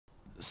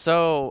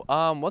So,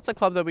 what's a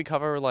club that we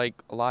cover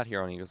like a lot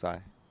here on Eagle's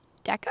Eye?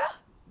 DECA?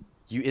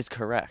 You is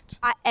correct.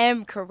 I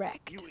am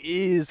correct. You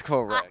is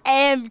correct. I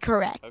am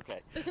correct. Okay.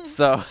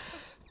 So,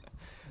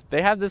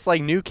 they have this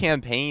like new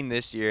campaign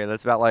this year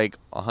that's about like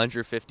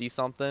 150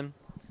 something.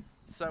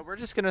 So we're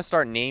just gonna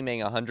start naming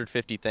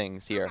 150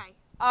 things here. Okay.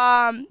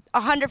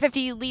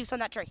 150 leaves on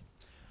that tree.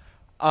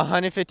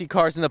 150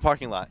 cars in the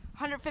parking lot.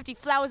 150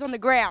 flowers on the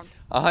ground.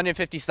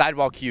 150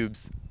 sidewalk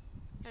cubes.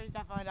 There's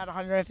definitely not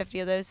 150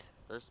 of those.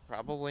 There's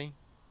probably.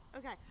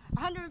 Okay.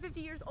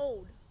 150 years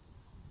old.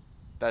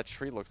 That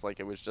tree looks like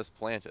it was just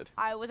planted.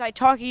 Was I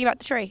talking about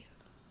the tree?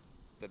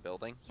 The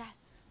building?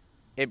 Yes.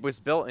 It was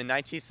built in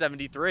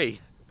 1973.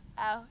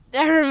 Oh,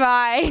 never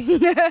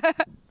mind.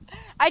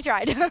 I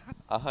tried.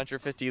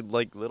 150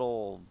 like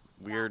little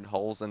weird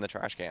holes in the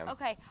trash can.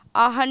 Okay.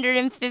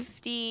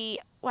 150.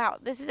 Wow,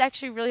 this is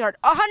actually really hard.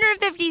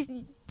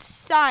 150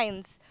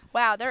 signs.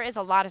 Wow, there is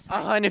a lot of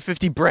signs.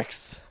 150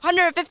 bricks.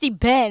 150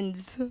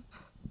 bends.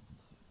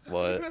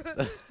 What?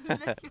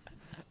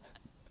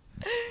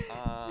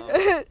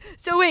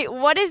 So wait,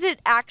 what is it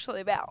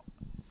actually about?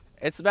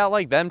 It's about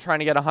like them trying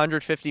to get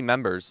 150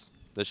 members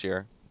this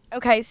year.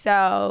 Okay,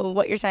 so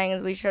what you're saying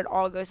is we should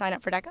all go sign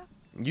up for DECA?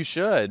 You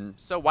should.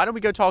 So why don't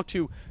we go talk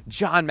to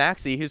John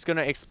Maxey, who's going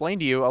to explain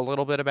to you a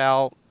little bit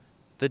about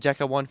the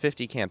DECA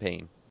 150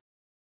 campaign.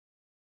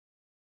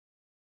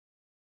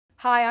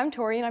 Hi, I'm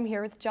Tori, and I'm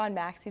here with John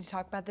Maxey to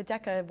talk about the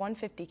DECA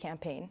 150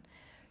 campaign.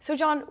 So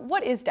John,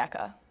 what is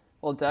DECA?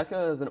 Well,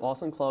 DECA is an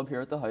awesome club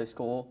here at the high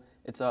school.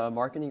 It's a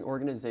marketing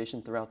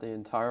organization throughout the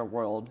entire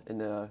world in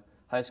the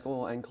high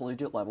school and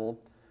collegiate level.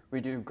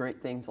 We do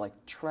great things like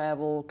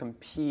travel,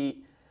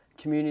 compete,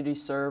 community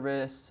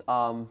service.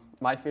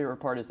 My favorite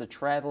part is the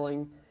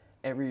traveling.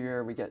 Every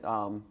year we get,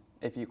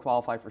 if you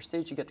qualify for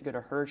states, you get to go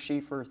to Hershey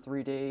for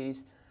 3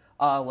 days.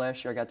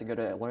 Last year I got to go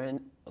to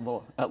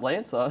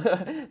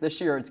Atlanta. This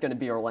year it's going to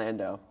be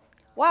Orlando.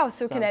 Wow,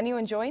 so can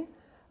anyone join?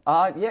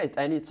 Yeah,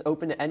 and it's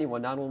open to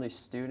anyone, not only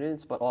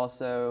students, but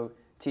also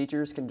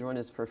teachers can join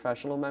as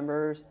professional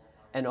members.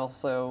 And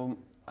also,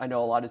 I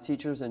know a lot of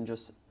teachers and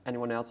just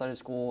anyone outside of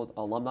school,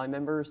 alumni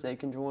members, they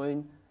can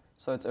join.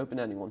 So it's open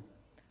to anyone.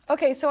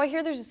 Okay, so I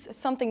hear there's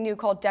something new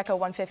called DECA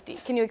 150.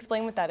 Can you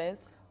explain what that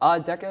is?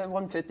 DECA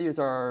 150 is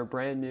our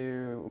brand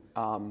new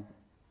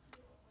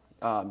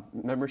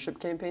membership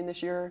campaign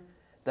this year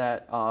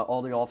that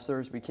all the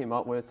officers we came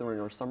up with during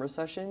our summer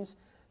sessions.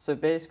 So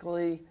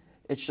basically,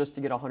 it's just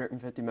to get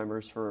 150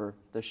 members for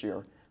this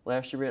year.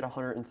 Last year we had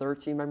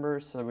 113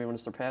 members, so we want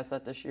to surpass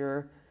that this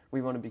year.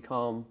 We want to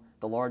become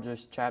the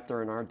largest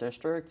chapter in our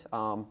district. We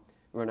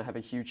want to have a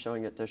huge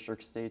showing at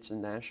district, states,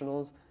 and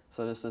nationals.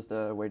 So this is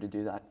the way to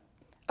do that.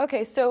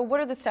 Okay, so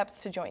what are the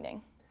steps to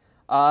joining?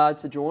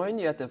 To join,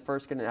 you have to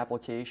first get an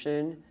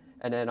application,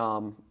 and then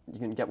you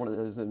can get one of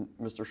those in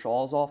Mr.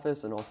 Shaw's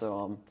office, and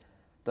also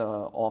the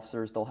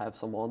officers, they'll have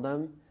some on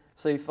them.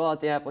 So you fill out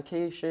the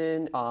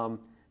application,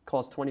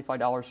 costs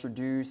 $25 for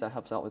dues. That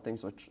helps out with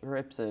things with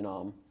trips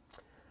and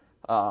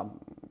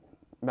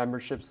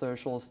membership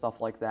socials,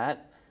 stuff like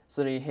that.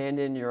 So then you hand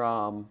in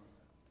your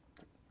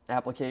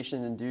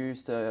application and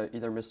dues to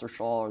either Mr.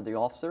 Shaw or the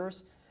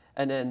officers.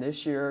 And then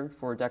this year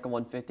for DECA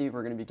 150,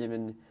 we're going to be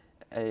giving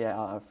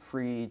a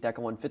free DECA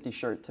 150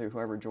 shirt to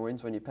whoever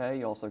joins when you pay.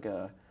 You also get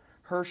a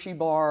Hershey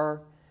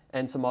bar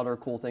and some other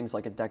cool things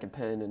like a DECA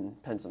pen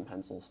and pens and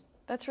pencils.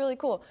 That's really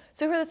cool.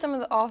 So who are some of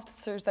the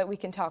officers that we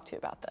can talk to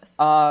about this?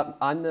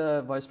 I'm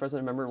the Vice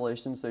President of Member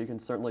Relations, so you can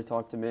certainly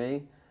talk to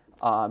me.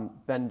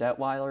 Ben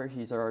Detweiler,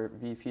 he's our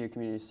VP of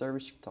Community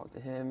Service, you can talk to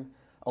him.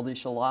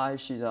 Alicia Lai,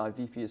 she's a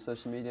VP of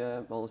Social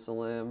Media. Melissa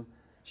Lim,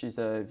 she's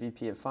a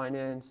VP of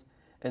Finance.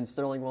 And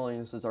Sterling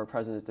Williams is our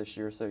president this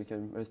year, so you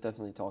can most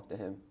definitely talk to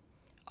him.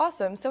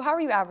 Awesome. So how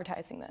are you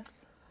advertising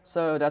this?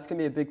 So that's going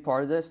to be a big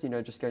part of this,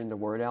 just getting the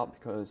word out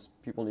because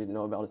people need to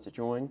know about it to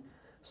join.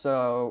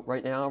 So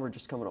right now we're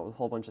just coming up with a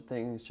whole bunch of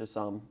things, just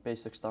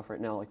basic stuff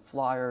right now like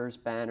flyers,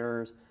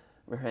 banners.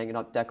 We're hanging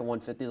up DECA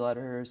 150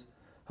 letters.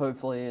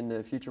 Hopefully in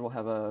the future we'll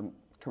have a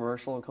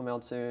commercial come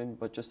out soon,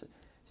 but just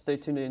stay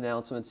tuned to the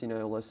announcements,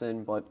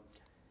 listen, but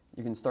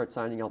you can start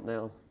signing up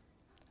now.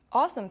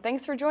 Awesome.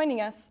 Thanks for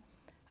joining us.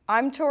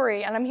 I'm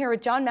Tori, and I'm here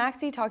with John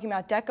Maxey talking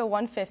about DECA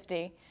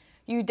 150.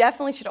 You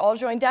definitely should all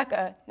join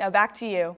DECA. Now back to you.